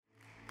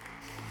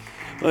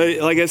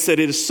Like I said,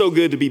 it is so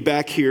good to be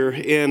back here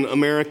in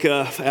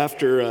America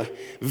after a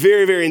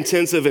very, very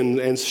intensive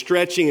and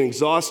stretching and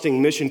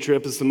exhausting mission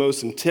trip. It's the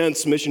most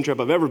intense mission trip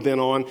I've ever been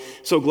on.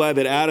 So glad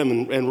that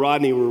Adam and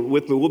Rodney were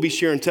with me. We'll be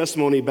sharing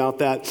testimony about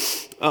that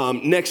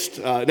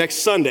next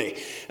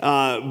Sunday.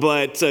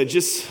 But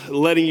just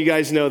letting you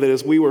guys know that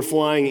as we were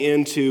flying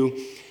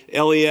into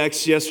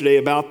LAX yesterday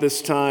about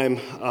this time,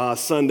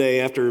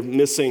 Sunday, after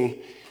missing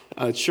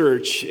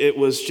church, it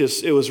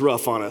was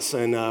rough on us,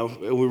 and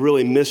we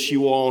really miss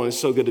you all, and it's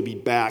so good to be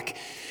back.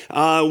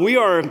 We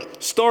are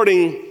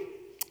starting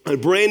a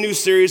brand new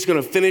series,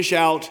 going to finish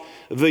out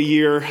the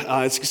year.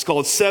 It's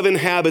called 7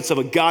 Habits of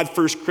a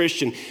God-First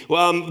Christian.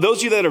 Those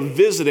of you that are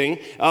visiting,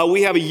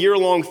 we have a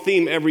year-long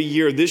theme every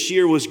year. This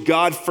year was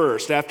God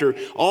First. After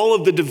all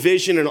of the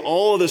division and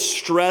all of the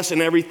stress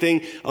and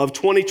everything of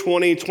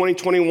 2020,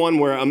 2021,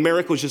 where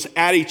America was just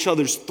at each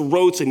other's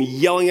throats and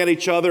yelling at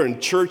each other, and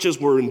churches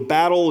were in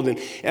battle and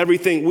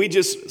everything, we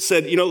just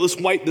said, let's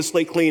wipe the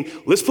slate clean.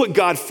 Let's put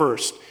God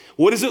first.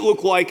 What does it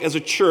look like as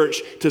a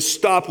church to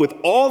stop with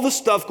all the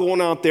stuff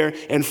going out there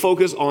and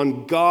focus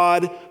on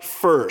God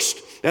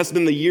first? That's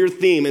been the year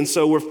theme. And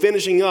so we're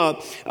finishing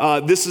up.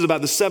 This is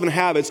about the 7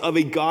 habits of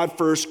a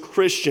God-first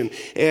Christian.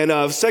 And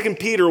 2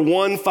 Peter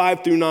 1,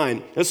 5 through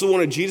 9. This is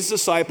one of Jesus'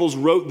 disciples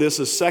wrote this,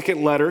 a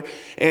second letter.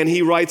 And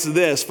he writes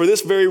this: "For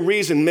this very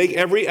reason, make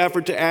every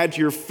effort to add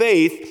to your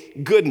faith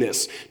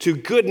goodness, to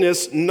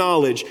goodness,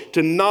 knowledge,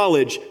 to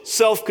knowledge,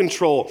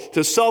 self-control,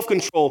 to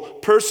self-control,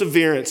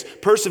 perseverance,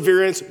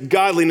 perseverance,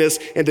 godliness,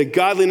 and to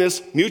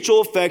godliness, mutual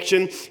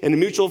affection, and to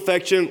mutual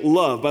affection,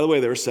 love." By the way,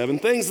 there are 7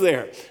 things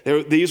there.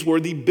 These were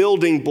the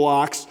building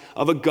blocks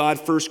of a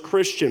God-first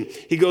Christian.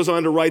 He goes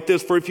on to write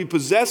this: "For if you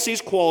possess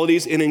these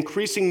qualities in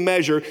increasing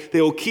measure,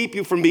 they will keep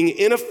you from being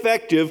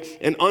ineffective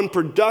and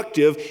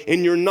unproductive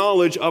in your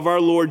knowledge of our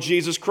Lord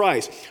Jesus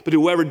Christ. But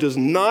whoever does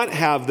not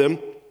have them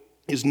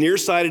is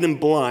nearsighted and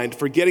blind,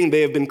 forgetting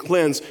they have been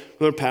cleansed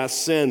from their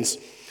past sins."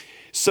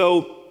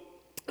 So,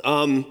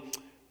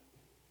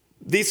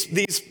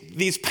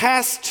 These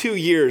past 2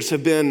 years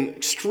have been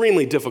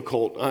extremely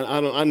difficult.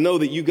 I know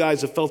that you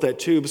guys have felt that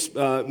too. It's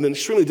been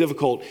extremely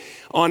difficult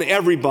on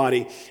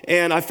everybody.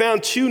 And I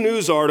found 2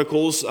 news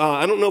articles.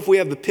 I don't know if we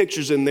have the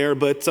pictures in there,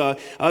 but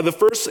the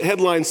first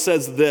headline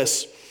says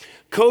this: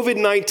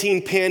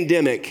 "COVID-19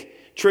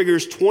 pandemic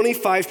triggers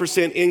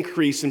 25%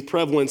 increase in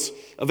prevalence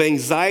of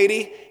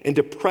anxiety and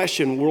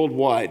depression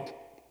worldwide."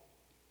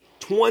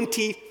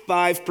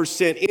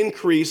 25%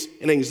 increase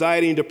in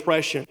anxiety and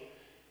depression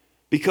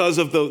because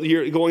of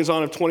the goings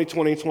on of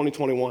 2020 and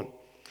 2021.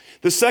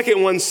 The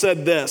second one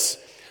said this: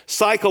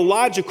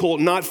 "Psychological,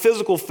 not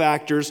physical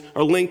factors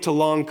are linked to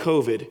long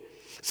COVID."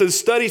 So the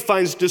study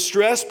finds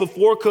distress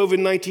before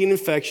COVID-19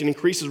 infection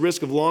increases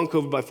risk of long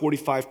COVID by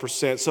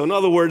 45%. So in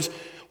other words,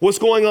 what's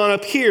going on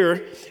up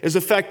here is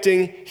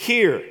affecting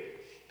here.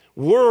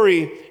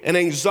 Worry and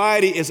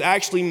anxiety is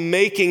actually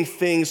making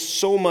things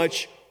so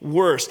much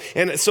worse.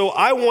 And so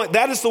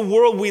that is the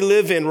world we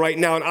live in right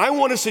now. And I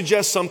want to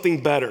suggest something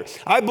better.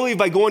 I believe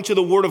by going to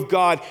the Word of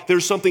God,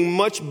 there's something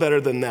much better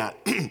than that.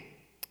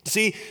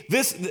 See,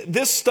 this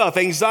stuff,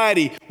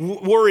 anxiety,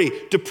 worry,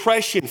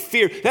 depression,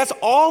 fear, that's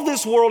all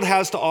this world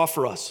has to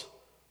offer us.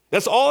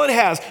 That's all it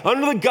has.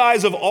 Under the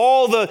guise of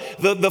all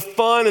the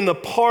fun and the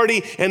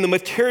party and the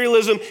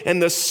materialism and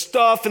the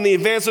stuff and the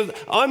advances,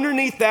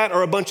 underneath that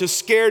are a bunch of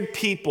scared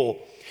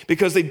people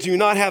because they do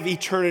not have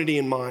eternity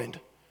in mind.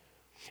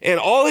 And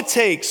all it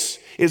takes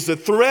is the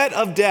threat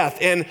of death,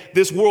 and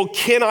this world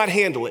cannot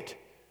handle it.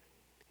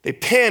 They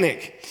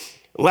panic,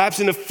 lapse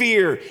into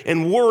fear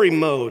and worry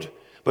mode.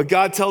 But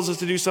God tells us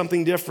to do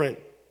something different.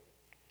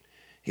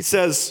 He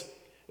says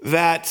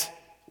that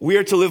we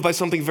are to live by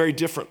something very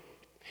different,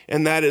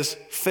 and that is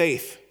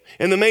faith.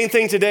 And the main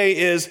thing today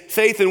is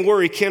faith and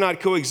worry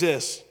cannot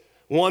coexist.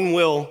 One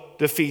will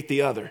defeat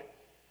the other.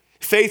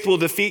 Faith will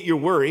defeat your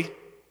worry,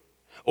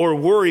 or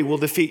worry will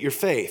defeat your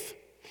faith.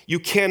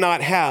 You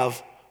cannot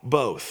have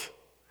both.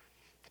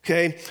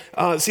 Okay?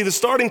 See, the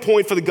starting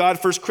point for the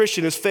God-first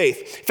Christian is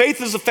faith.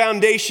 Faith is the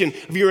foundation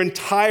of your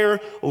entire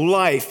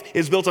life.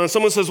 It's built on.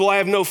 Someone says, "Well, I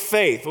have no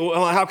faith.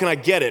 Well, how can I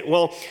get it?"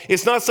 Well,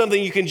 it's not something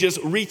you can just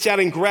reach out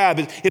and grab.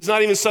 It's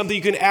not even something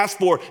you can ask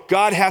for.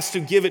 God has to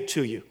give it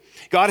to you.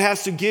 God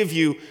has to give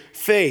you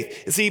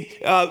faith. See,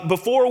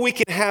 before we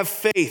can have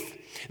faith,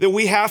 that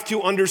we have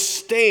to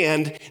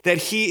understand that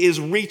He is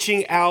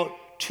reaching out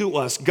to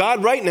us.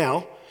 God right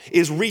now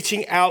is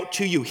reaching out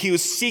to you. He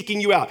was seeking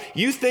you out.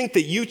 You think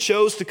that you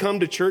chose to come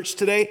to church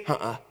today?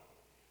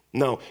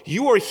 No.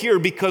 You are here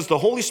because the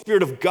Holy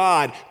Spirit of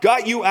God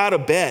got you out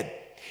of bed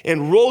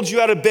and rolled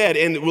you out of bed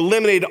and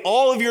eliminated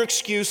all of your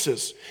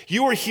excuses.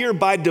 You are here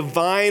by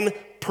divine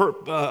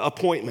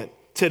appointment.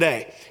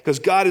 today because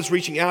God is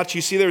reaching out to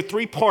you. See, there are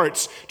three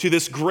parts to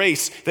this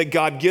grace that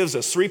God gives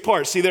us. Three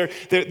parts. See,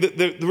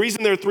 the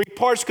reason there are three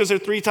parts because there are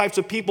three types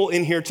of people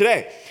in here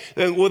today.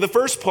 Well, the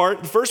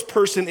first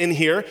person in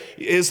here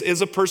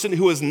is a person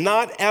who has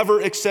not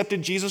ever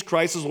accepted Jesus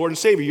Christ as Lord and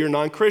Savior. You're a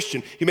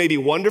non-Christian. You may be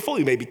wonderful,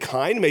 you may be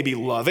kind, you may be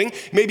loving,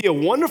 you may be a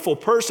wonderful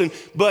person,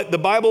 but the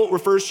Bible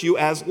refers to you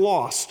as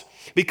lost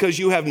because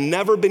you have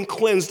never been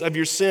cleansed of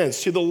your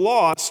sins. To the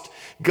lost,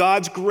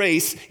 God's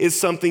grace is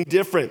something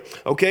different,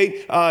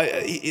 okay?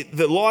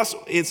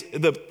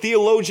 The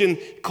theologian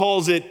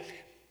calls it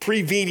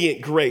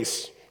prevenient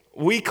grace.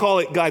 We call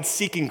it God's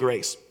seeking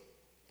grace.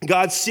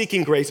 God's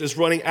seeking grace is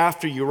running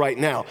after you right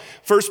now.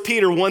 1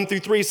 Peter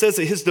 1-3 says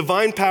that his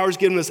divine power has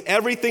given us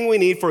everything we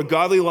need for a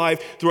godly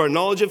life through our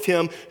knowledge of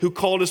him who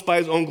called us by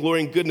his own glory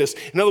and goodness.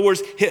 In other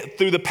words,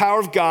 through the power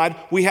of God,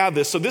 we have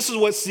this. So this is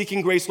what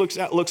seeking grace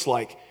looks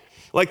like.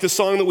 Like the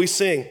song that we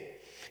sing.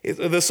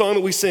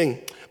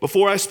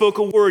 Before I spoke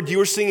a word, you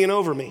were singing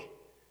over me.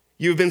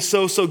 You've been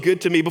so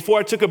good to me. Before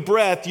I took a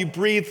breath, you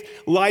breathed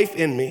life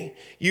in me.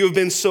 You have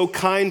been so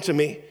kind to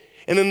me.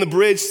 And then the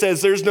bridge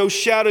says, there's no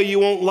shadow you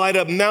won't light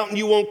up, mountain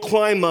you won't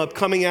climb up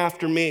coming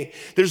after me.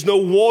 There's no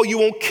wall you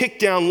won't kick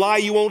down, lie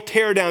you won't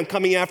tear down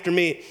coming after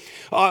me.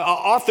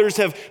 Authors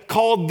have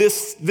called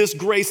this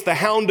grace the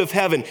hound of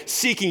heaven,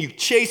 seeking you,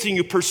 chasing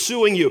you,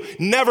 pursuing you,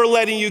 never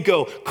letting you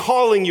go,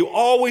 calling you,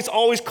 always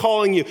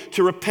calling you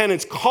to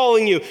repentance,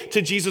 calling you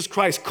to Jesus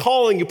Christ,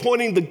 calling you,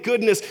 pointing the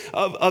goodness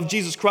of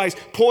Jesus Christ,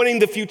 pointing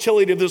the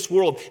futility of this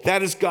world.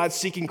 That is God's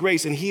seeking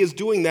grace, and he is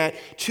doing that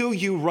to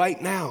you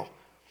right now.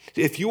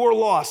 If you are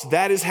lost,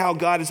 that is how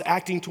God is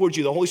acting towards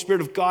you. The Holy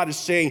Spirit of God is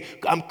saying,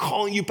 I'm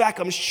calling you back.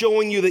 I'm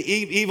showing you the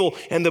evil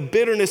and the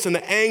bitterness and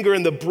the anger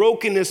and the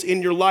brokenness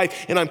in your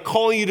life, and I'm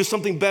calling you to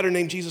something better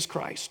named Jesus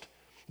Christ.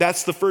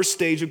 That's the first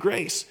stage of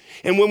grace.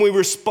 And when we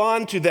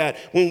respond to that,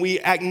 when we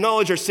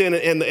acknowledge our sin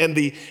and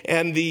the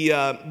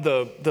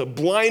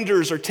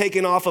blinders are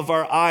taken off of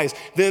our eyes,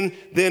 then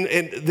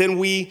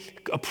we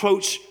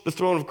approach the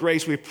throne of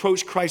grace. We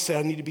approach Christ and say,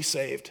 I need to be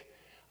saved.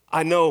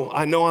 I know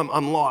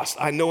I'm lost.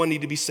 I know I need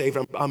to be saved.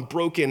 I'm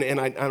broken and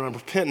I'm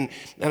repentant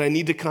and I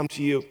need to come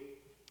to you.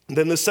 And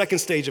then the second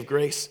stage of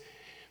grace,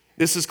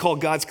 this is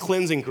called God's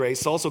cleansing grace.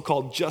 It's also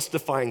called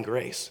justifying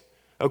grace,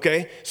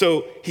 okay?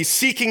 So he's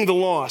seeking the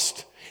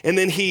lost and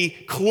then he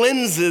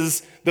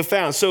cleanses the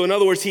found. So in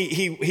other words,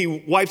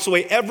 he wipes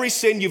away every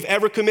sin you've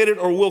ever committed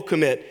or will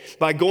commit.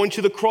 By going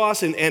to the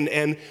cross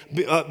and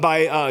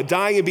by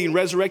dying and being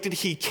resurrected,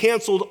 he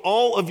canceled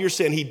all of your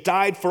sin. He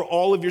died for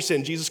all of your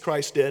sin. Jesus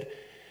Christ did.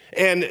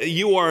 And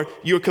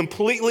you're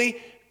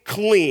completely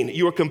clean.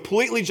 You are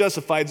completely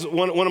justified.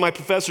 One of my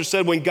professors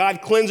said when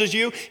God cleanses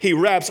you, he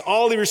wraps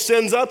all of your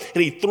sins up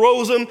and he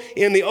throws them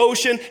in the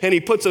ocean and he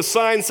puts a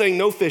sign saying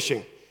no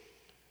fishing.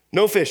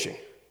 No fishing.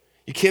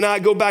 You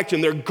cannot go back to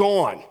them. They're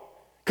gone.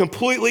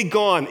 Completely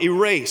gone,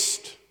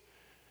 erased.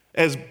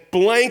 As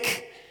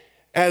blank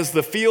as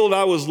the field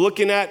I was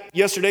looking at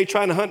yesterday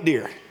trying to hunt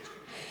deer.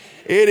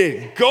 It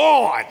is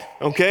gone,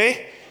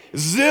 okay?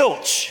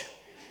 Zilch.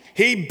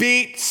 He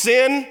beat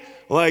sin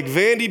like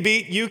Vandy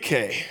beat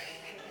UK.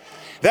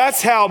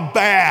 That's how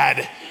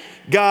bad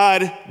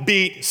God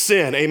beat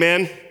sin,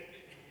 amen?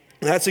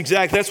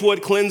 That's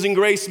what cleansing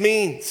grace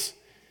means,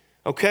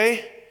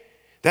 okay?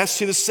 That's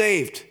to the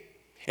saved.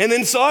 And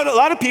then so a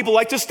lot of people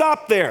like to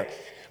stop there.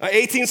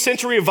 18th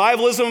century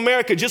revivalism in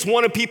America just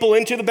wanted people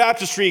into the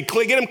baptistry,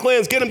 get them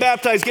cleansed, get them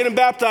baptized.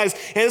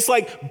 And it's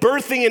like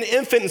birthing an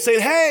infant and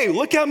saying, hey,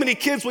 look how many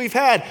kids we've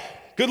had.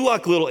 Good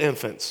luck, little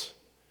infants.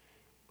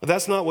 But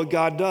that's not what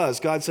God does.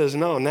 God says,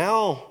 no,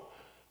 now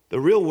the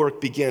real work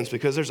begins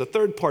because there's a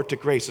third part to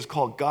grace. It's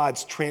called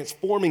God's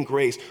transforming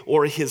grace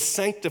or his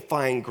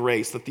sanctifying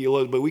grace, but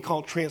we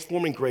call it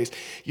transforming grace.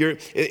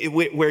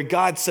 Where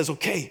God says,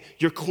 okay,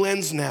 you're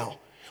cleansed now.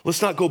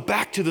 Let's not go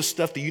back to the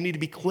stuff that you need to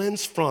be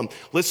cleansed from.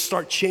 Let's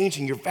start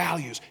changing your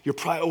values, your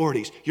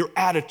priorities, your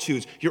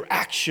attitudes, your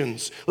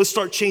actions. Let's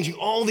start changing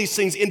all these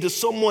things into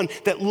someone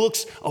that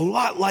looks a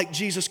lot like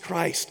Jesus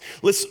Christ.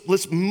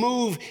 Let's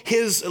move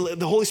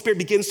the Holy Spirit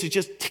begins to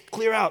just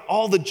clear out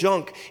all the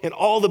junk and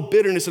all the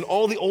bitterness and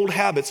all the old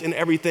habits and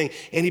everything.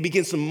 And he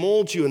begins to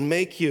mold you and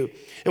make you.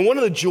 And one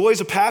of the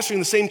joys of pastoring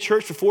the same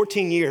church for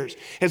 14 years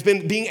has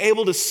been being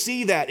able to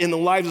see that in the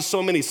lives of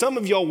so many. Some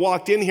of y'all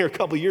walked in here a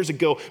couple years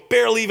ago,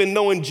 barely even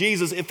knowing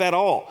Jesus, if at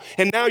all.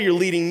 And now you're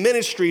leading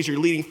ministries, you're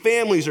leading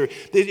families.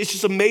 It's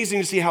just amazing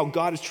to see how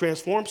God has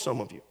transformed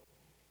some of you.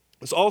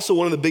 It's also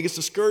one of the biggest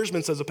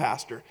discouragements as a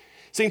pastor,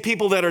 seeing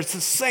people that are the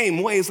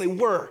same way as they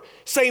were,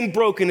 same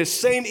brokenness,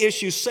 same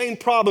issues, same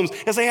problems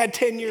as they had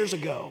 10 years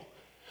ago.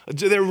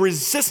 They're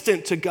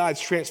resistant to God's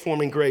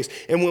transforming grace.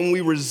 And when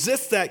we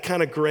resist that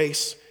kind of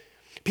grace,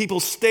 people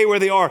stay where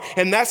they are.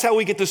 And that's how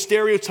we get the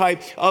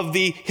stereotype of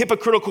the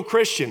hypocritical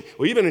Christian.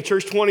 Well, you've been in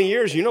church 20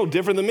 years. You know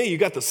different than me. You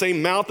got the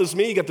same mouth as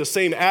me. You got the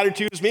same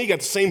attitude as me. You got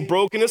the same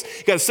brokenness.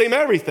 You got the same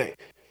everything.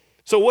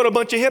 So what a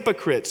bunch of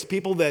hypocrites,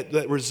 people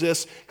that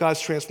resist God's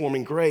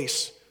transforming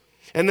grace.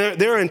 And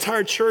there are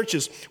entire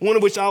churches, one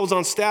of which I was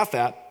on staff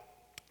at,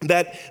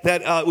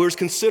 that was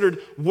considered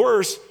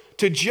worse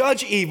to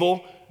judge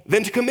evil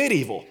than to commit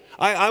evil.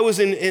 I was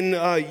in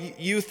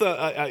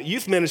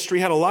youth ministry,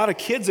 had a lot of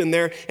kids in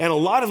there, and a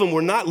lot of them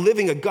were not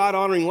living a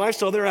God-honoring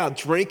lifestyle. They were out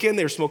drinking,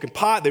 they were smoking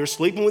pot, they were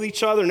sleeping with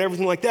each other and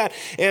everything like that.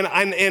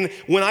 And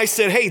when I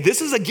said, hey,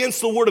 this is against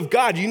the word of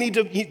God,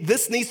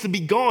 this needs to be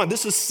gone,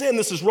 this is sin,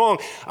 this is wrong,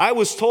 I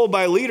was told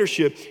by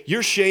leadership,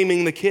 you're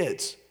shaming the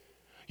kids.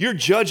 You're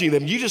judging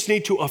them. You just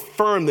need to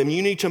affirm them.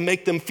 You need to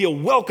make them feel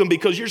welcome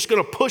because you're just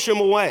going to push them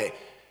away.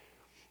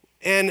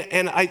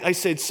 And I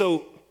said,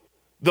 so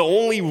the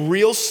only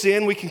real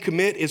sin we can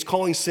commit is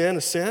calling sin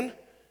a sin?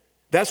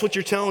 That's what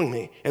you're telling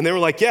me. And they were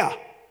like, yeah.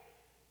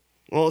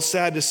 Well, it's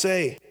sad to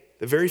say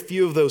that very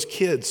few of those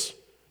kids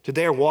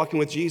today are walking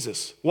with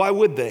Jesus. Why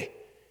would they?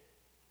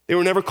 They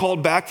were never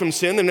called back from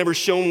sin. They're never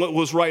shown what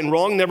was right and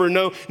wrong, never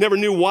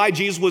knew why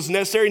Jesus was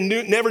necessary,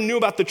 never knew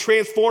about the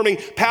transforming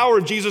power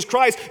of Jesus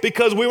Christ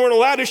because we weren't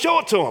allowed to show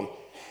it to them.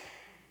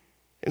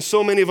 And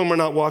so many of them are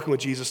not walking with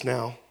Jesus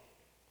now.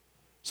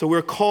 So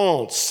we're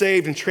called,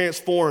 saved, and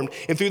transformed.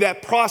 And through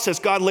that process,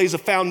 God lays a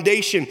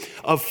foundation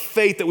of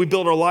faith that we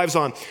build our lives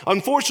on.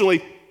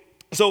 Unfortunately,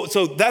 so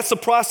that's the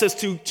process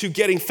to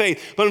getting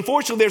faith. But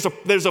unfortunately,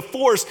 there's a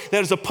force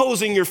that is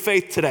opposing your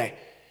faith today.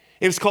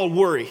 And it's called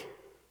worry.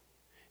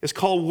 It's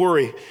called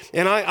worry.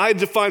 And I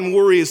define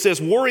worry as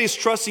this. Worry is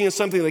trusting in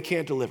something that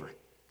can't deliver.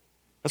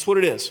 That's what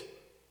it is.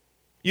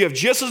 You have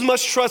just as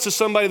much trust as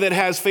somebody that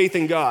has faith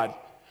in God,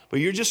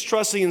 but you're just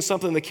trusting in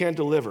something that can't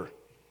deliver.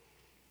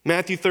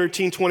 Matthew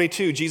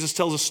 13:22, Jesus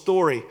tells a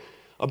story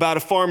about a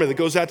farmer that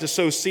goes out to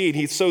sow seed.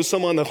 He sows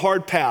some on the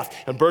hard path,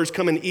 and birds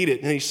come and eat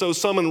it. And he sows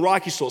some in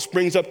rocky soil. It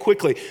springs up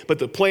quickly, but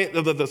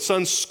the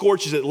sun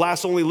scorches it. It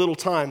lasts only a little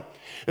time.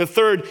 And the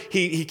third,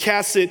 he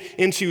casts it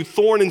into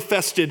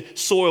thorn-infested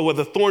soil where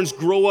the thorns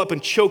grow up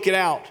and choke it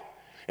out.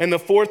 And the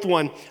fourth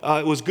one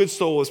was good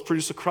soil, was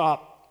produce a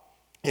crop.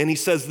 And he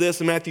says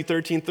this in Matthew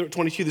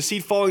 13:22, the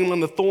seed falling among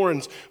the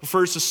thorns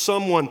refers to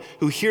someone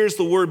who hears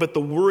the word, but the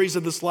worries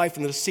of this life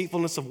and the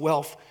deceitfulness of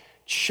wealth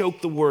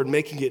choke the word,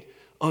 making it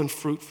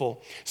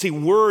unfruitful. See,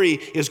 worry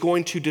is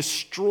going to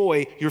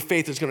destroy your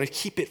faith. It's going to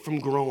keep it from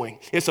growing.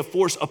 It's a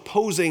force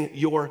opposing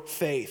your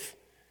faith.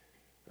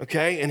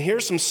 Okay? And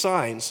here's some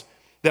signs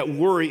that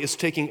worry is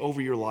taking over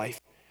your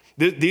life.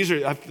 These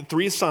are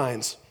 3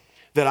 signs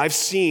that I've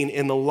seen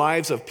in the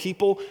lives of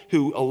people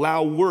who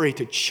allow worry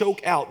to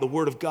choke out the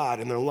word of God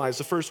in their lives.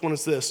 The first one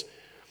is this,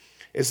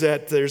 is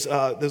that there's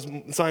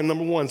sign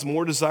number 1 is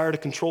more desire to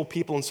control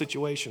people and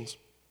situations.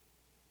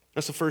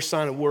 That's the first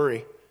sign of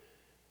worry.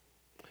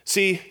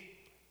 See,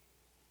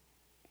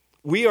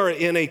 we are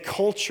in a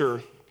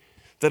culture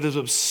that is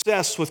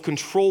obsessed with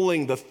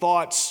controlling the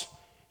thoughts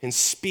and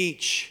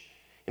speech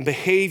and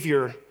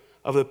behavior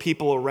of the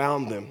people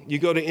around them. You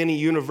go to any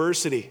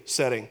university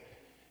setting,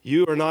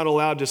 you are not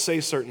allowed to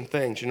say certain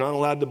things. You're not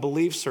allowed to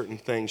believe certain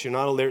things.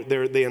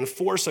 They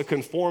enforce a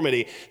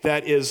conformity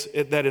that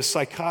is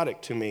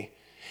psychotic to me.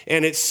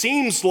 And it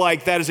seems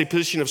like that is a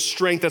position of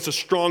strength. That's a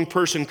strong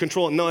person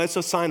controlling. No, that's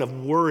a sign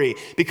of worry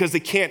because they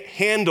can't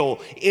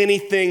handle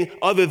anything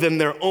other than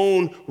their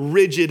own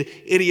rigid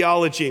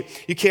ideology.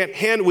 You can't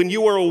handle, when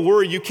you are a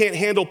worry, you can't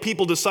handle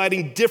people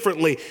deciding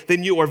differently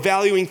than you or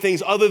valuing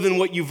things other than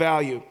what you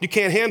value. You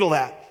can't handle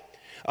that.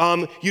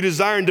 You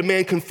desire and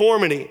demand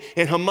conformity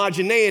and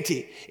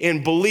homogeneity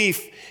in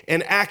belief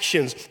and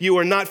actions. You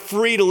are not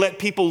free to let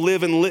people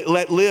live and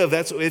let live.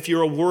 That's if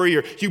you're a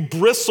worrier. You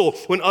bristle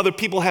when other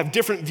people have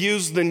different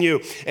views than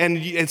you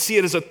and see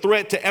it as a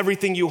threat to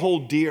everything you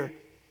hold dear.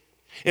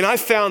 And I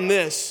found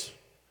this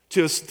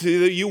to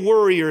you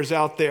worriers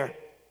out there.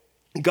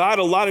 God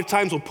a lot of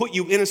times will put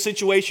you in a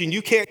situation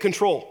you can't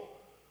control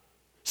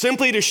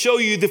simply to show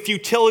you the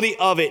futility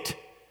of it.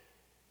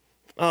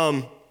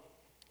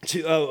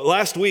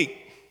 Last week,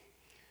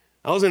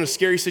 I was in a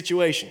scary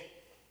situation.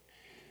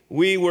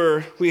 We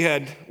were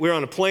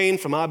on a plane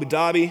from Abu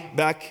Dhabi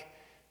back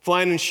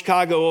flying in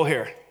Chicago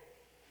O'Hare.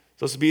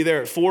 Supposed to be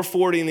there at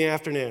 4:40 in the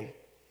afternoon.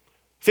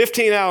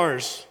 15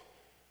 hours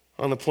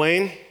on the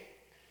plane,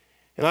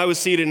 and I was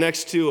seated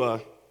next to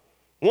a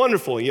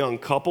wonderful young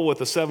couple with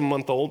a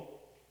 7-month-old.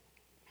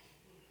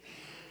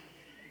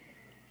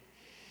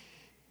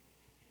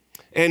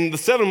 And the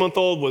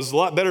 7-month-old was a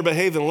lot better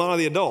behaved than a lot of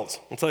the adults,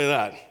 I'll tell you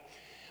that.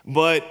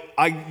 But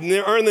I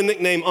earned the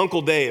nickname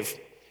Uncle Dave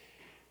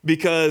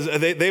because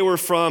they were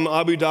from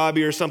Abu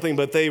Dhabi or something,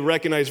 but they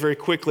recognized very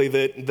quickly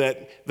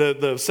that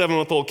the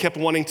 7-month-old kept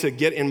wanting to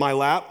get in my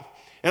lap.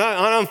 And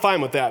I'm fine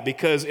with that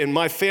because in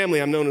my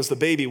family, I'm known as the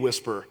baby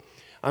whisperer.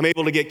 I'm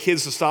able to get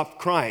kids to stop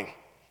crying.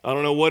 I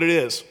don't know what it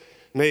is.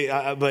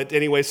 But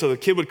anyway, so the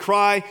kid would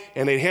cry,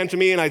 and they'd hand to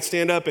me, and I'd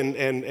stand up,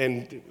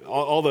 and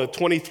all the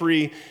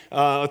 23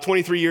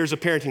 years of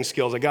parenting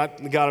skills, I got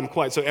them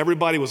quiet. So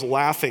everybody was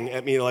laughing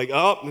at me like,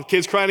 oh, the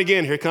kid's crying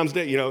again, here comes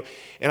Dad,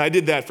 and I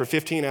did that for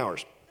 15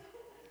 hours.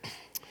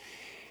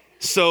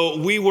 So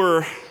we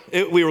were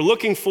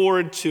looking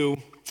forward to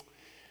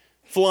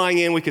flying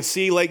in. We could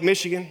see Lake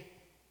Michigan.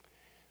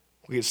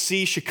 We could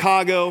see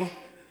Chicago.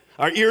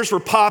 Our ears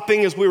were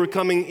popping as we were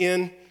coming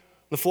in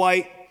the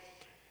flight.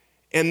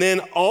 And then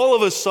all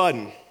of a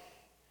sudden,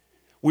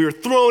 we were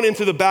thrown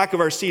into the back of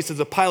our seats as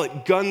the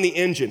pilot gunned the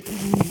engine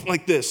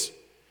like this.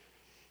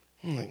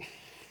 I'm like,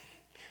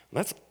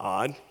 that's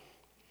odd.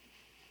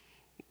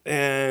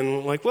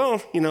 And like,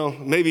 well,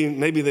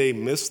 maybe they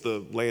missed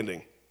the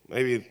landing.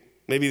 Maybe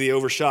they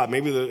overshot.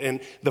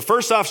 And the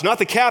first officer, not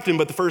the captain,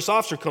 but the first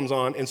officer comes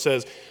on and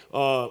says,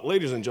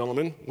 ladies and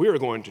gentlemen, we are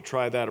going to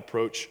try that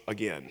approach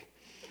again.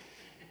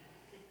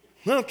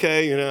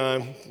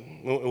 Okay,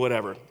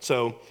 whatever.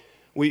 So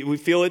we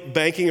feel it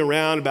banking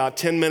around. About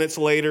 10 minutes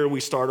later,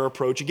 we start our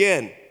approach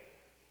again.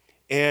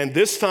 And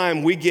this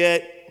time we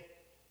get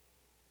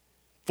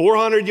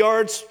 400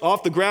 yards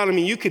off the ground. I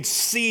mean, you could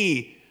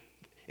see,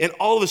 and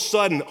all of a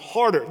sudden,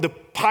 harder, the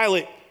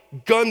pilot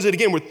guns it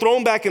again. We're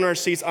thrown back in our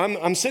seats.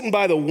 I'm sitting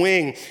by the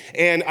wing,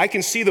 and I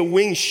can see the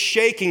wing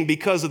shaking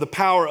because of the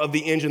power of the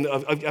engine.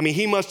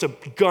 He must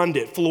have gunned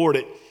it, floored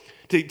it.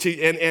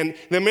 And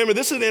remember,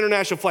 this is an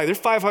international flight. There's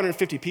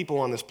 550 people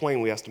on this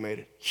plane, we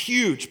estimated.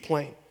 Huge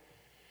plane.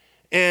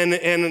 And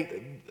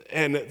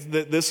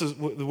this is,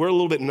 we're a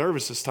little bit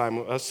nervous this time.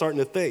 I was starting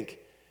to think,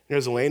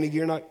 there's a landing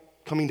gear not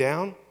coming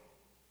down?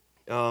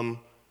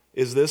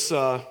 Is this,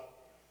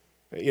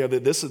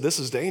 this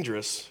is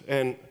dangerous?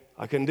 And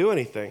I couldn't do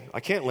anything. I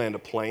can't land a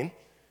plane.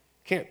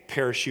 Can't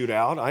parachute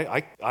out.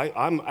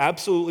 I'm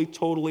absolutely,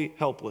 totally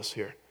helpless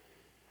here.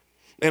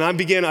 And I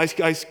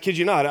kid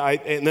you not,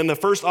 and then the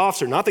first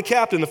officer, not the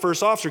captain, the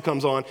first officer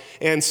comes on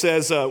and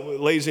says,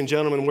 ladies and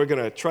gentlemen, we're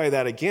going to try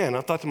that again.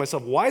 I thought to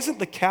myself, why isn't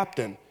the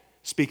captain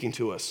speaking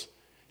to us?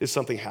 Did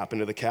something happen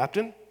to the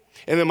captain?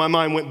 And then my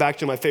mind went back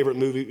to my favorite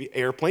movie,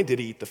 Airplane. Did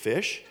he eat the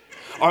fish?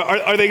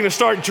 Are they going to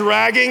start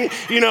dragging,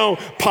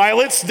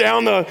 pilots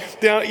down?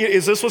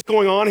 Is this what's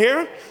going on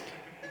here?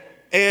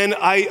 And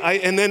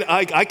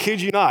I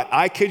kid you not.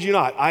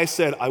 I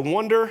said, I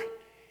wonder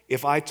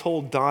if I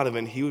told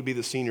Donovan he would be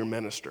the senior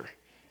minister.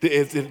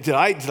 Did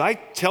I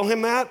tell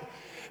him that?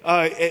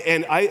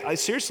 And I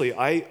seriously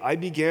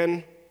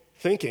began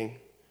thinking,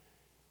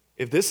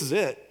 if this is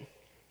it,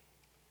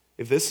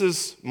 if this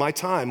is my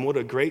time, what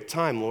a great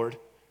time, Lord,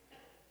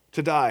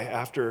 to die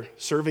after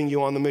serving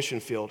you on the mission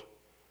field.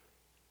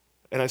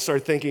 And I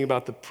started thinking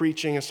about the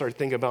preaching. I started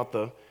thinking about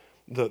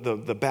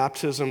the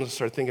baptisms. I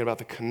started thinking about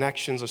the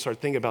connections. I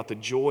started thinking about the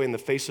joy in the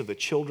face of the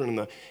children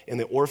and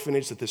the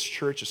orphanage that this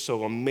church is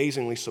so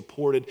amazingly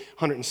supported.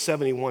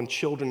 171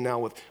 children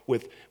now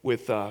with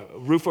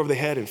roof over the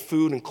head and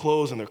food and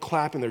clothes, and they're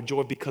clapping their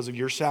joy because of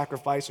your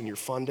sacrifice and your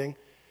funding.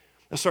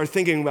 I started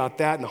thinking about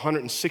that and the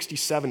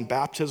 167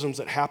 baptisms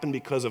that happened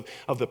because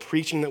of the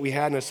preaching that we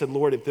had. And I said,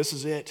 Lord, if this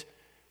is it,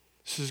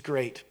 this is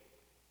great.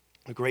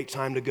 A great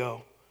time to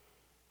go.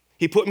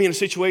 He put me in a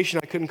situation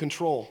I couldn't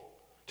control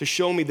to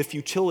show me the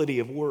futility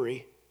of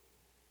worry.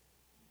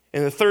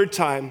 And the third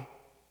time,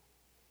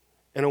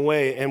 in a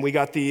way, and we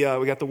got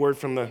the word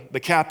from the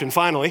captain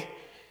finally,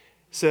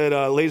 said,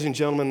 ladies and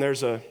gentlemen,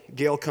 there's a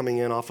gale coming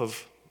in off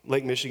of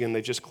Lake Michigan.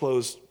 They just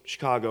closed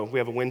Chicago. We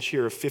have a wind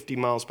shear of 50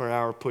 miles per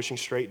hour pushing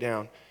straight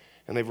down,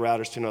 and they've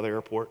routed us to another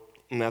airport,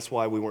 and that's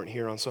why we weren't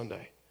here on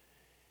Sunday.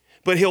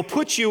 But he'll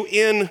put you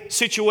in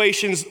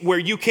situations where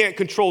you can't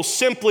control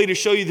simply to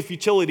show you the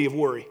futility of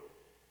worry.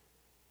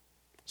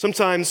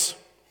 Sometimes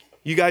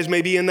you guys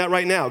may be in that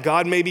right now.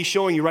 God may be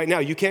showing you right now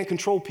you can't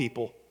control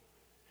people,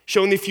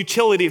 showing the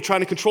futility of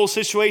trying to control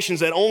situations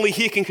that only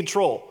He can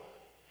control.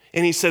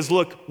 And He says,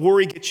 look,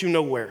 worry gets you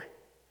nowhere.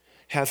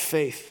 Have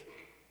faith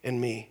in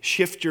me.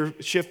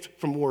 Shift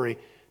from worry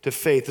to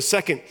faith. The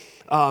second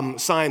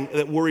sign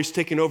that worry's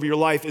taking over your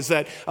life is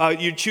that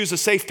you choose a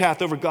safe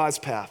path over God's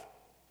path.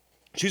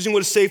 Choosing what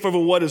is safe over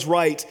what is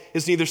right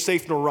is neither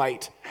safe nor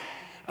right.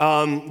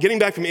 Getting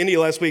back from India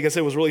last week, I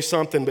said it was really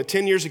something, but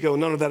 10 years ago,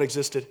 none of that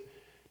existed.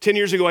 10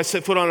 years ago, I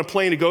set foot on a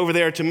plane to go over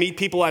there to meet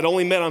people I'd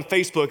only met on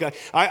Facebook.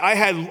 I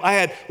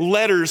had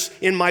letters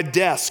in my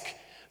desk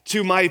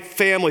to my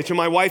family, to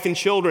my wife and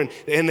children,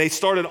 and they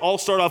all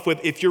start off with,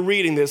 if you're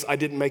reading this, I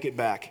didn't make it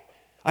back.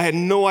 I had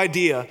no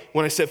idea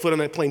when I set foot on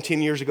that plane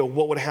 10 years ago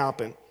what would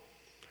happen.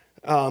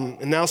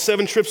 And now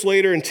 7 trips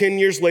later and 10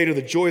 years later,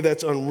 the joy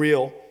that's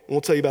unreal, and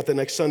we'll tell you about that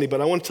next Sunday,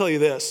 but I want to tell you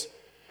this.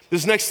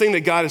 This next thing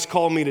that God has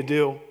called me to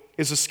do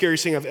is the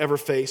scariest thing I've ever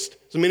faced.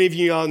 So many of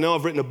you all know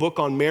I've written a book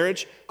on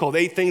marriage called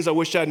 8 Things I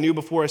Wish I Knew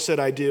Before I Said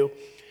I Do.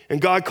 And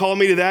God called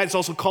me to that. It's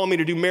also called me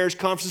to do marriage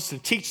conferences, to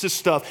teach this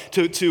stuff,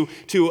 to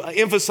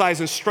emphasize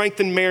and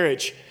strengthen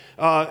marriage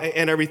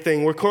and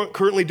everything. We're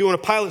currently doing a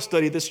pilot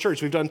study at this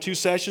church. We've done 2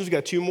 sessions. We've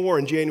got 2 more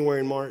in January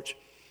and March.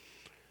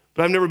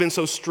 But I've never been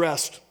so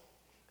stressed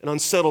and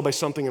unsettled by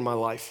something in my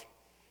life.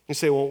 You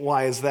say, well,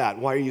 why is that?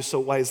 Why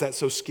is that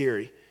so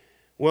scary?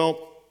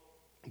 Well,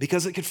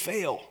 because it could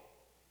fail.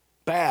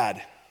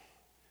 Bad.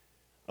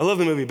 I love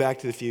the movie Back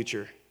to the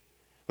Future.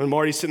 When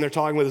Marty's sitting there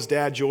talking with his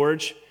dad,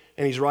 George,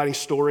 and he's writing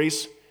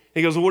stories. And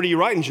he goes, well, what are you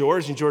writing,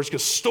 George? And George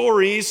goes,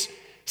 stories,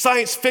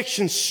 science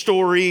fiction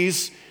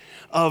stories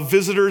of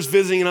visitors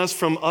visiting us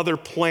from other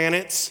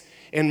planets.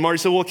 And Marty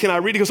said, well, can I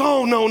read? He goes,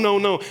 oh,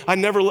 no. I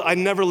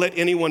never let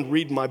anyone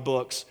read my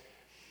books.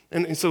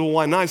 And he said, well,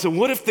 why not? I said,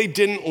 what if they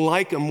didn't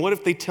like them? What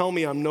if they tell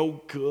me I'm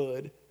no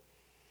good?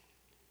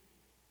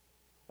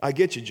 I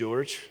get you,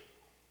 George.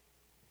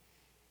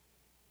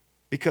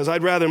 Because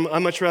I'd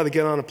much rather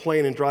get on a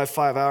plane and drive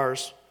 5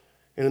 hours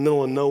in the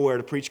middle of nowhere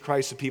to preach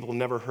Christ to people who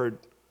never heard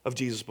of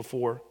Jesus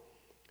before.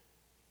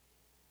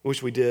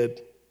 Wish we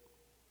did.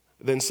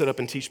 Then sit up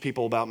and teach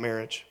people about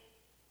marriage.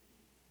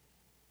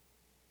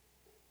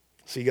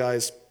 See,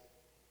 guys,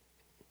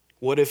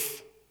 what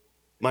if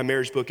my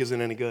marriage book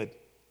isn't any good?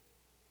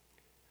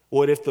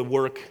 What if the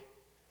work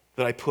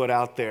that I put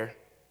out there,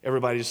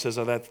 everybody just says,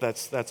 oh,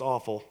 that's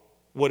awful?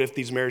 What if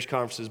these marriage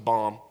conferences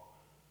bomb?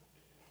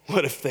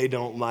 What if they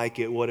don't like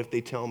it? What if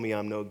they tell me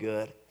I'm no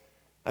good?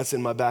 That's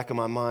in my back of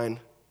my mind.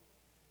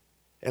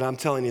 And I'm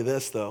telling you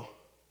this, though,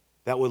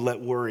 that would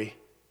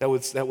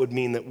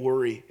mean that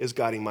worry is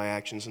guiding my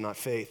actions and not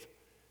faith,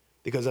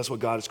 because that's what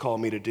God has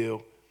called me to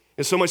do.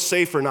 It's so much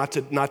safer not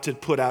to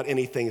put out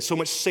anything. It's so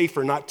much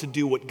safer not to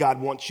do what God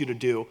wants you to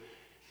do.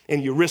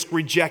 And you risk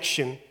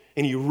rejection,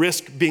 and you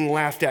risk being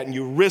laughed at, and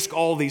you risk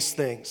all these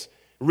things.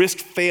 Risk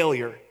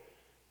failure.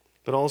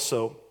 But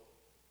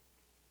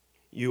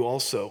you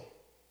also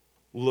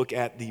look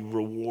at the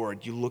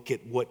reward. You look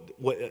at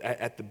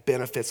at the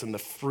benefits and the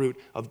fruit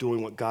of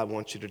doing what God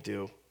wants you to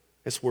do.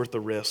 It's worth the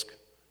risk.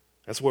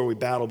 That's where we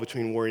battle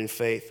between worry and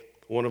faith.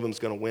 One of them is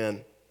going to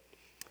win.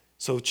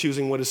 So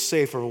choosing what is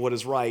safe over what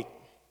is right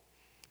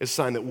is a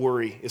sign that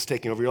worry is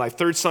taking over your life.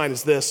 Third sign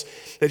is this,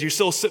 that you're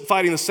still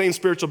fighting the same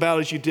spiritual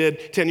battle as you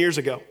did 10 years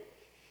ago.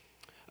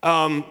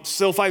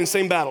 Still fighting the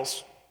same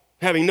battles.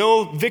 Having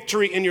no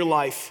victory in your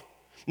life.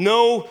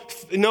 No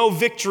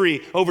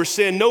victory over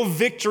sin. No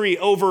victory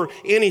over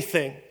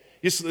anything.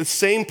 You're the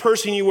same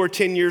person you were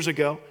 10 years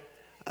ago.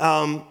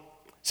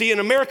 See, in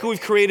America,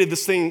 we've created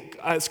this thing,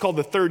 it's called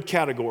the third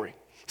category.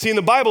 See, in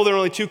the Bible, there are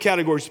only two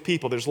categories of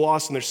people. There's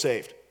lost and there's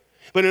saved.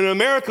 But in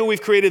America,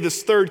 we've created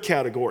this third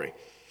category.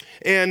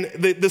 And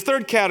the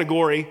third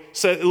category,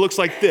 it looks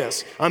like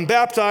this. I'm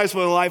baptized,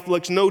 but my life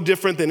looks no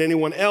different than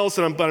anyone else,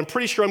 but I'm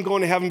pretty sure I'm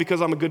going to heaven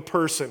because I'm a good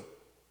person.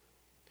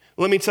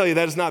 Let me tell you,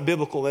 that is not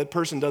biblical. That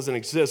person doesn't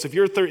exist. If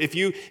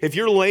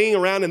you're laying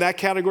around in that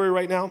category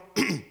right now,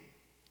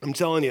 I'm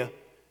telling you,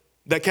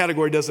 that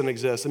category doesn't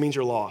exist. It means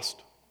you're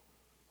lost.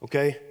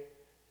 Okay?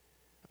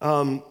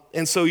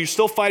 And so you're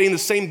still fighting the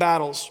same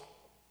battles.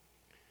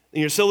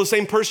 And you're still the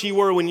same person you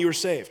were when you were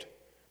saved.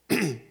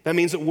 That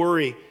means that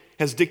worry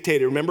has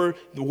dictated. Remember,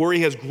 the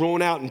worry has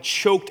grown out and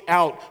choked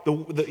out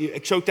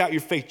choked out your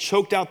faith,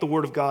 choked out the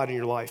word of God in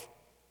your life.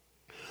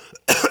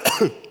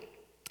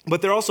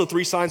 But there are also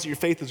three signs that your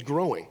faith is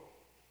growing.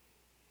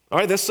 All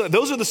right,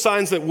 those are the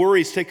signs that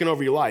worry is taking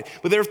over your life.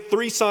 But there are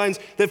three signs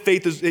that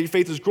your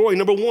faith is growing.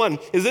 Number one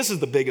this is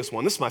the biggest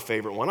one. This is my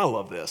favorite one. I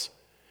love this.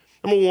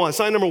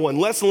 Sign number one,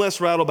 less and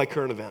less rattled by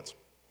current events.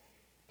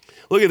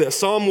 Look at this.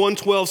 Psalm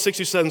 112,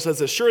 6-7 says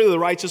this, surely the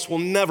righteous will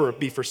never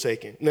be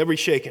forsaken, never be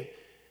shaken.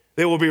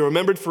 They will be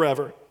remembered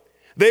forever.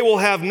 They will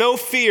have no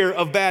fear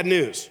of bad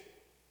news.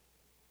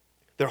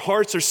 Their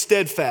hearts are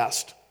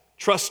steadfast,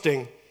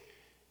 trusting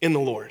in the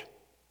Lord.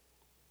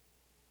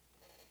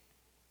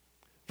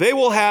 They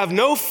will have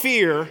no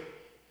fear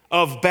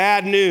of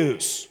bad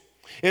news.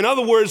 In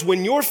other words,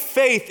 when your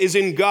faith is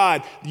in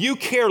God, you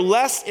care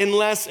less and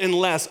less and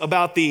less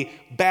about the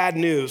bad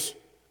news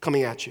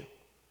coming at you,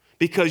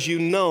 because you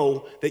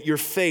know that your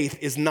faith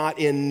is not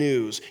in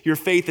news. Your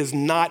faith is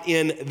not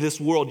in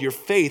this world. Your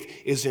faith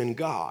is in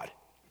God.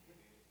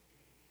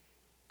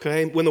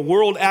 Okay? When the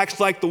world acts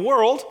like the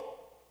world,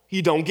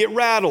 you don't get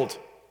rattled.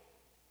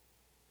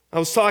 I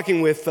was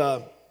talking with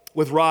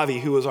Ravi,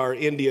 who was our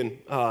Indian,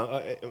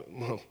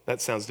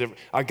 that sounds different,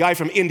 our guy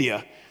from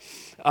India,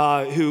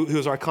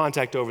 who's our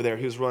contact over there,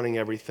 who's running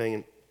everything.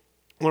 And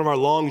one of our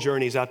long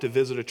journeys out to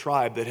visit a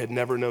tribe that had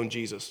never known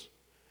Jesus.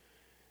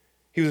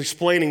 He was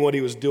explaining what he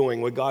was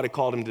doing, what God had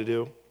called him to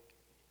do.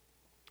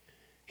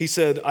 He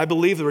said, I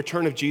believe the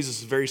return of Jesus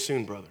is very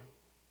soon, brother.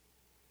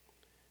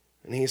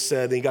 And he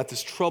said, and he got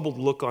this troubled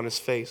look on his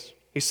face.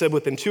 He said,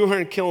 within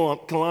 200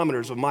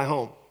 kilometers of my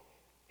home,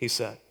 he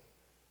said,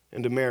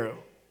 in Demerara,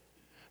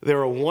 there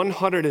are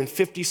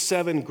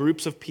 157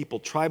 groups of people,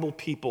 tribal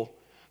people,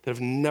 that have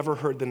never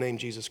heard the name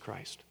Jesus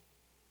Christ.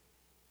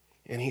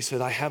 And he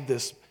said, I have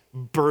this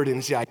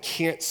burden. See, I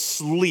can't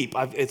sleep.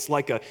 It's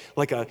like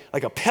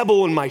a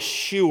pebble in my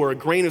shoe or a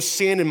grain of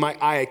sand in my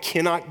eye. I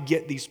cannot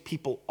get these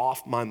people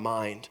off my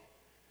mind.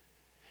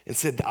 And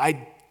said,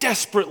 I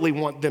desperately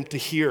want them to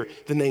hear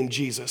the name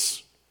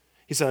Jesus.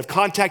 He said, I've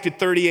contacted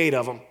 38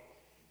 of them.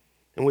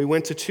 And we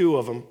went to 2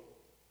 of them.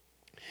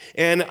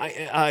 And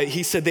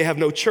he said they have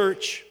no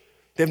church.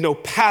 They have no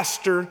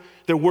pastor.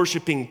 They're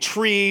worshiping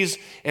trees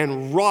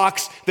and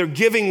rocks. They're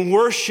giving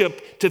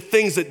worship to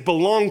things that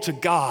belong to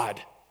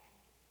God.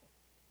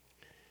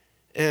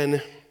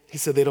 And he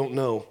said they don't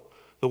know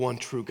the one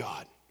true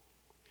God.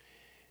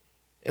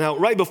 And now,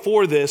 right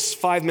before this,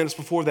 5 minutes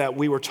before that,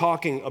 we were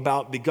talking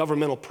about the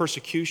governmental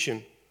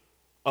persecution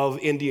of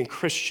Indian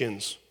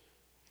Christians.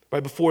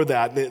 Right before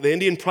that, the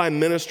Indian Prime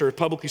Minister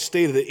publicly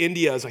stated that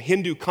India is a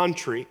Hindu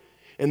country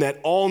and that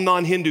all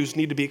non-Hindus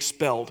need to be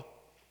expelled.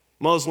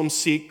 Muslim,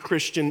 Sikh,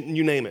 Christian,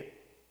 you name it.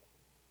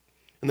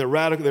 And they're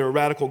a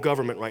radical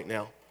government right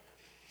now.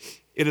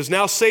 It is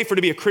now safer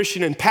to be a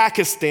Christian in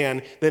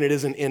Pakistan than it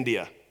is in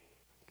India.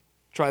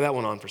 Try that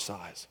one on for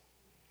size.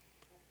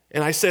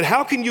 And I said,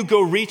 how can you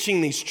go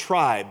reaching these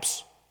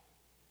tribes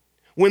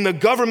when the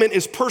government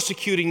is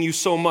persecuting you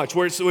so much,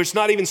 where it's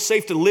not even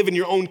safe to live in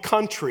your own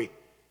country?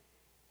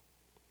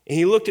 And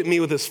he looked at me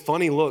with this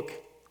funny look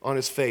on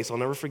his face. I'll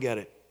never forget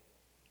it.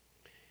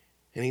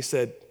 And he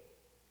said,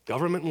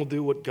 government will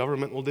do what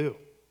government will do.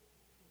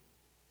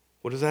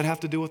 What does that have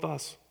to do with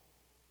us?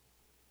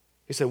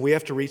 He said, we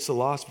have to reach the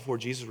lost before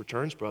Jesus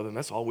returns, brother, and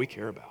that's all we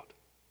care about.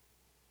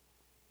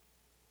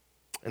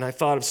 And I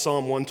thought of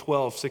Psalm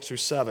 112, 6 through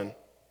 7.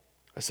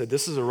 I said,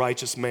 this is a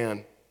righteous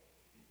man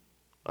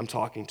I'm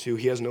talking to.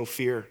 He has no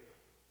fear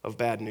of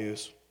bad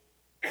news.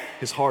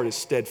 His heart is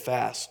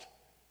steadfast,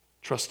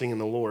 trusting in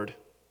the Lord.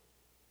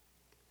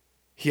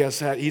 He's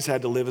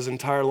had to live his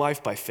entire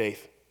life by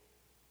faith.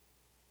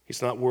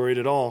 He's not worried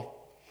at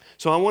all.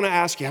 So I want to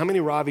ask you, how many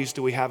Ravis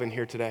do we have in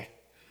here today?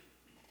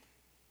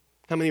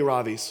 How many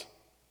Ravis?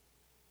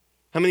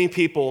 How many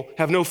people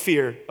have no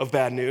fear of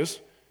bad news?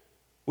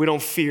 We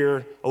don't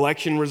fear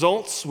election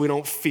results. We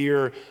don't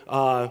fear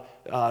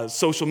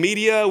social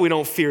media. We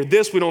don't fear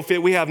this.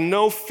 We have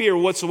no fear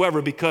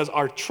whatsoever because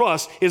our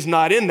trust is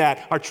not in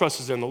that. Our trust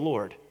is in the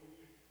Lord.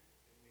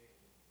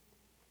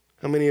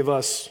 How many of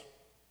us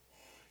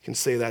can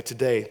say that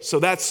today? So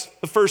that's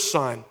the first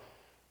sign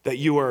that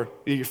your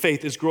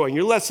faith is growing.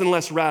 You're less and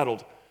less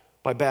rattled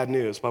by bad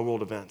news, by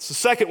world events. The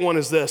second one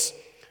is this.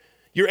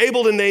 You're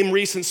able to name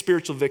recent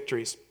spiritual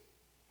victories.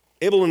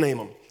 Able to name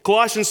them.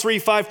 Colossians 3,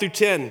 5 through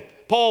 10.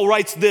 Paul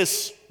writes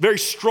this very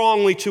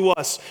strongly to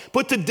us.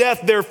 Put to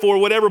death, therefore,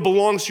 whatever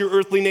belongs to your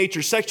earthly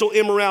nature, sexual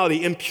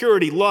immorality,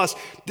 impurity, lust,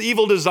 the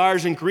evil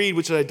desires, and greed,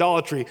 which is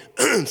idolatry.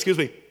 Excuse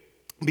me.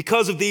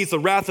 Because of these, the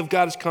wrath of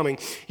God is coming.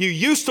 You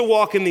used to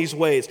walk in these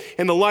ways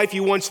in the life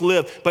you once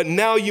lived, but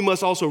now you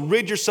must also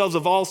rid yourselves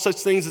of all such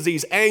things as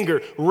these: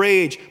 anger,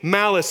 rage,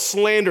 malice,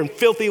 slander, and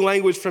filthy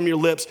language from your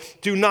lips.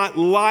 Do not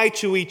lie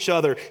to each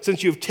other,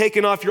 since you have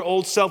taken off your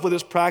old self with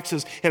its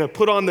practices and have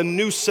put on the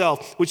new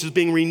self, which is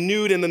being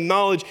renewed in the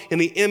knowledge and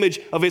the image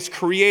of its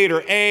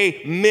creator.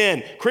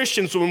 Amen.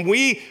 Christians, when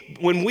we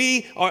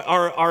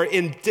are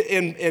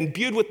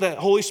imbued with the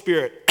Holy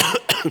Spirit,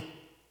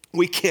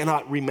 we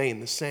cannot remain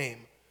the same.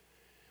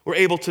 We're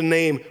able to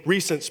name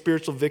recent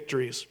spiritual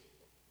victories.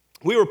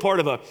 We were part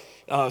of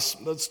a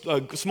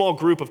small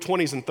group of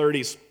 20s and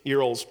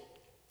 30s-year-olds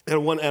at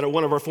one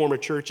of our former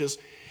churches.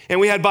 And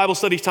we had Bible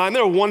study time.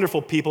 They were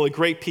wonderful people,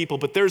 great people,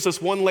 but there's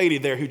this one lady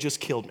there who just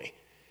killed me.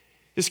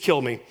 Just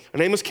killed me. Her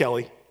name was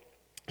Kelly.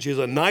 She was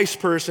a nice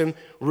person,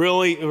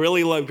 really,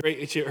 really loved,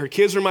 great. Her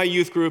kids were my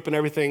youth group and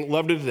everything,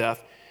 loved her to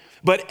death.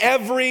 But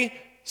every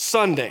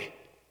Sunday,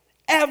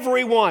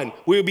 everyone,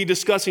 we would be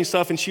discussing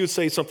stuff, and she would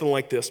say something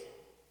like this: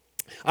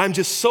 I'm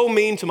just so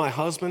mean to my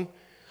husband.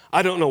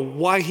 I don't know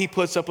why he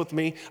puts up with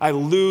me. I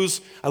lose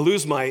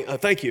my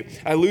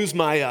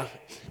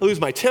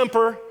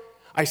temper.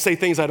 I say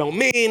things I don't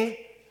mean.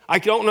 I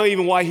don't know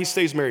even why he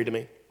stays married to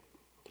me.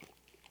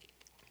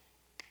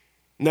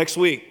 Next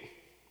week,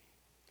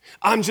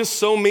 I'm just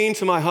so mean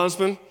to my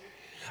husband.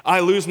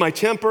 I lose my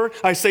temper.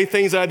 I say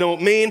things I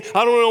don't mean.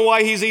 I don't know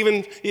why he's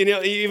even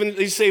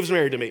he stays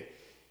married to me.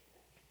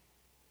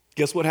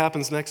 Guess what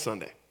happens next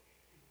Sunday?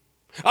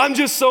 I'm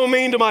just so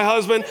mean to my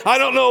husband. I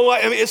don't know why.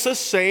 I mean, it's the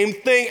same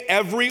thing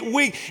every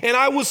week. And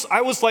I was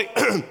like,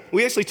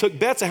 we actually took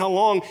bets on how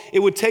long it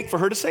would take for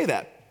her to say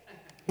that.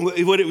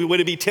 Would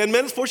it be 10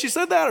 minutes before she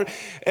said that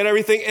and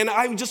everything? And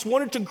I just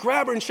wanted to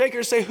grab her and shake her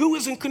and say, who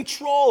is in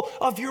control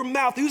of your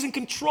mouth? Who's in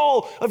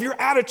control of your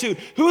attitude?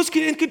 Who's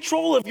in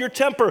control of your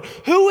temper?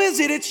 Who is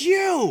it? It's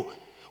you.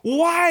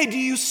 Why do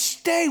you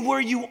stay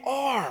where you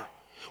are?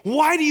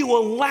 Why do you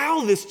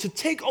allow this to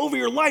take over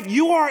your life?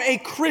 You are a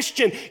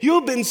Christian. You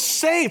have been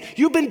saved.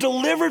 You've been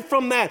delivered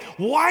from that.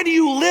 Why do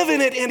you live in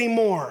it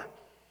anymore?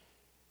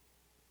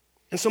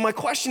 And so my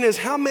question is,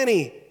 how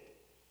many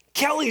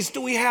Kellys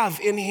do we have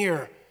in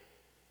here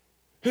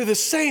who the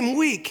same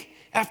week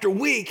after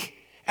week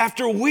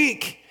after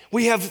week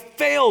we have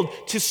failed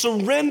to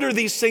surrender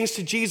these things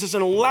to Jesus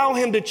and allow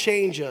him to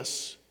change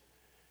us?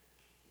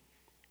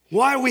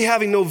 Why are we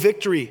having no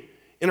victory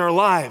in our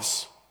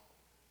lives?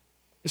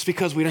 It's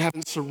because we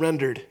haven't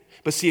surrendered.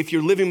 But see, if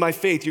you're living by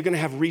faith, you're going to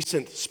have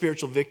recent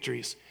spiritual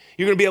victories.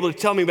 You're going to be able to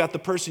tell me about the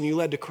person you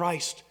led to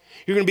Christ.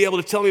 You're going to be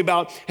able to tell me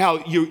about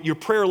how your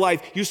prayer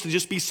life used to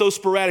just be so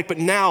sporadic, but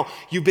now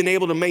you've been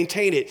able to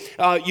maintain it.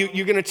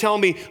 You're going to tell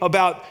me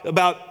about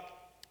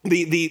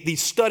the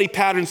study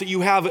patterns that you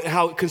have,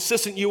 how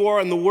consistent you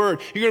are in the Word.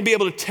 You're going to be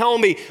able to tell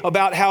me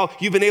about how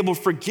you've been able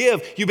to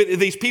forgive.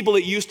 These people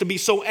that you used to be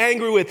so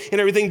angry with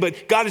and everything,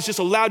 but God has just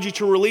allowed you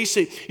to release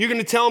it. You're going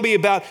to tell me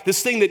about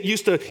this thing that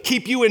used to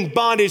keep you in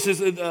bondage,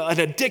 as an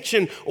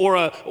addiction or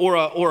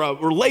a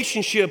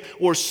relationship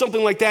or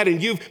something like that,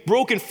 and you've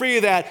broken free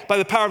of that by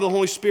the power of the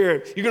Holy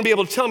Spirit. You're going to be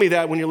able to tell me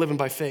that when you're living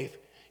by faith.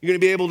 You're going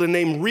to be able to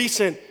name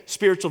recent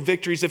spiritual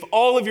victories. If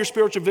all of your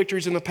spiritual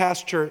victories in the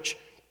past, church,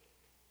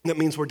 that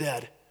means we're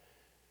dead.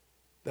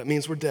 That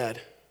means we're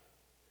dead.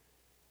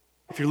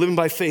 If you're living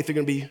by faith, they're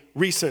going to be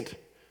recent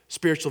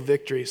Spiritual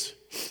victories.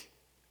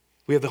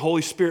 We have the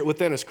Holy Spirit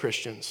within us,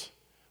 Christians.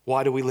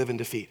 Why do we live in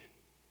defeat?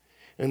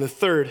 And the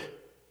third,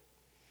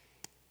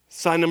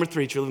 sign number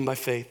 3, you're living by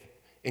faith,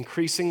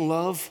 increasing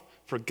love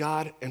for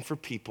God and for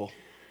people.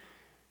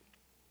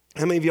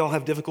 How many of y'all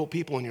have difficult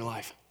people in your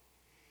life?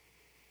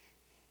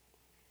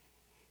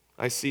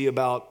 I see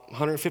about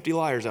 150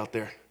 liars out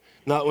there.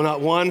 Not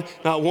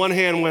one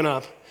hand went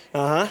up.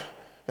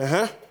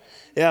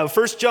 Yeah,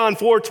 1 John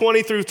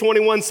 4:20 through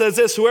 21 says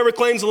this, whoever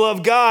claims to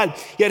love God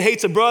yet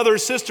hates a brother or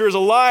sister is a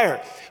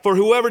liar. For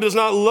whoever does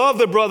not love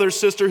the brother or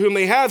sister whom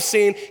they have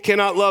seen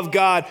cannot love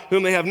God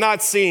whom they have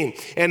not seen.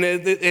 And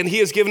he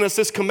has given us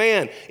this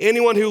command.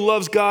 Anyone who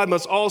loves God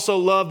must also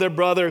love their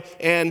brother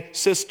and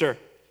sister.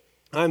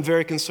 I'm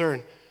very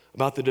concerned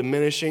about the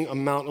diminishing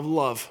amount of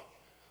love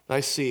that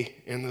I see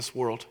in this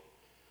world.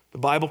 The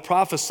Bible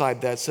prophesied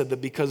that, said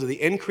that because of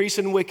the increase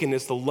in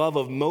wickedness, the love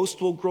of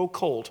most will grow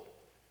cold,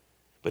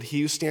 but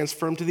he who stands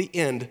firm to the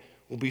end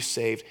will be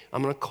saved.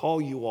 I'm going to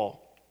call you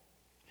all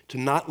to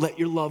not let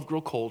your love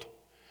grow cold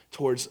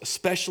towards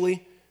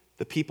especially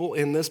the people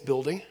in this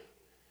building,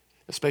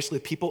 especially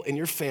the people in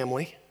your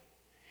family,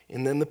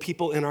 and then the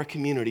people in our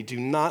community. Do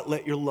not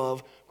let your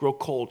love grow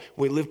cold.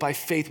 We live by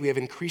faith. We have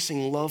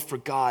increasing love for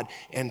God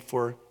and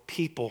for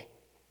people,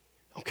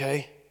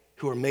 okay,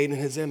 who are made in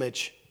his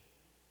image.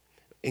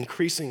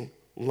 Increasing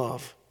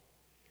love.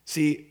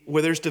 See,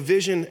 where there's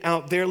division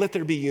out there, let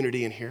there be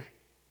unity in here.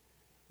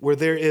 Where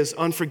there is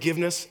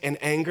unforgiveness and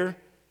anger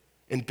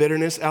and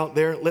bitterness out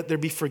there, let there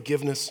be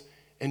forgiveness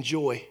and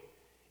joy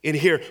in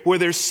here. Where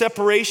there's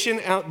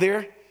separation out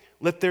there,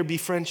 let there be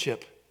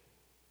friendship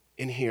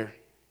in here.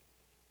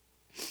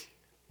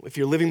 If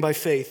you're living by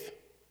faith,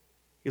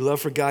 your love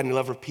for God and your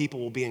love for people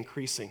will be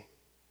increasing.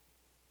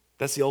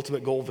 That's the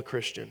ultimate goal of the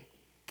Christian.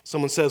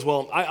 Someone says,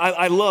 well,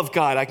 I love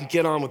God. I can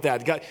get on with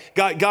that.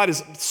 God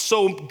is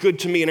so good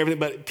to me and everything,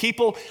 but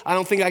people, I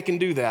don't think I can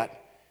do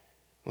that.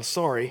 Well,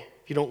 sorry,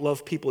 if you don't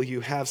love people you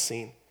have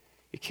seen,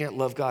 you can't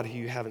love God who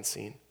you haven't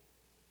seen.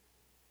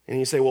 And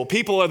you say, well,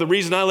 people are the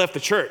reason I left the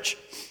church.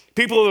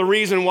 People are the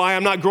reason why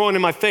I'm not growing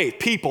in my faith.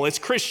 People, it's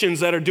Christians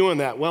that are doing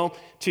that. Well,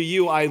 to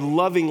you, I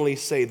lovingly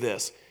say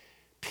this.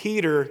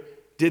 Peter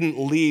didn't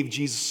leave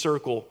Jesus'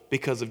 circle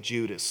because of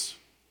Judas.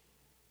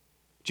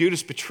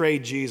 Judas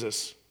betrayed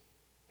Jesus.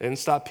 It didn't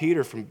stop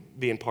Peter from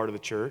being part of the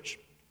church.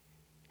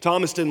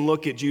 Thomas didn't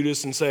look at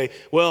Judas and say,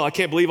 well, I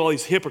can't believe all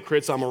these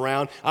hypocrites I'm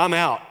around. I'm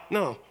out.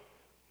 No.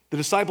 The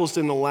disciples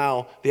didn't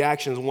allow the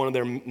actions of one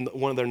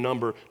of their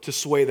number to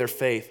sway their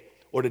faith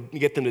or to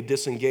get them to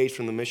disengage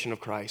from the mission of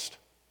Christ.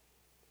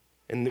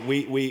 And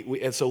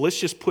and so let's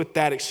just put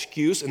that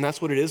excuse, and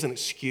that's what it is, an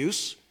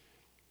excuse,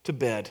 to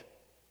bed.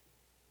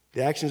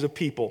 The actions of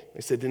people,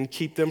 they said, didn't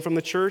keep them from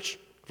the church,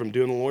 from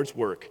doing the Lord's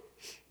work.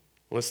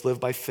 Let's live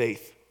by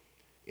faith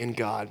in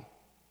God.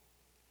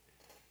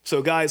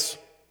 So guys,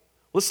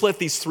 let's let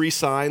these 3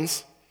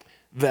 signs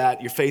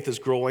that your faith is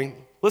growing,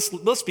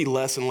 let's be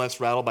less and less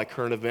rattled by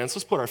current events.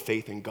 Let's put our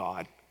faith in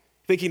God.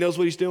 Think he knows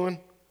what he's doing?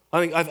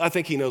 I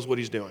think he knows what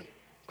he's doing,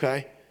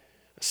 okay?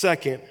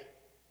 Second,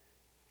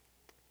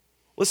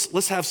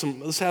 let's have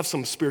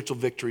some spiritual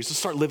victories. Let's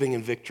start living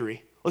in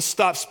victory. Let's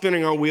stop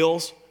spinning our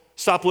wheels,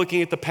 stop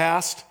looking at the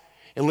past,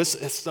 and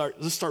let's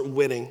start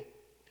winning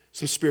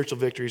some spiritual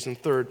victories. And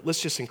third,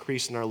 let's just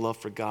increase in our love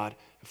for God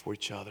and for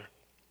each other.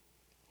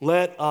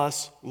 Let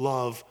us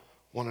love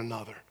one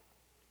another.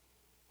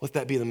 Let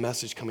that be the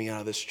message coming out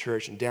of this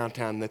church in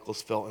downtown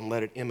Nicholasville, and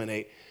let it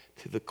emanate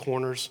to the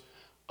corners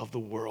of the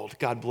world.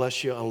 God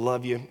bless you. I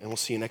love you, and we'll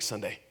see you next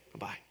Sunday.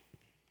 Bye-bye.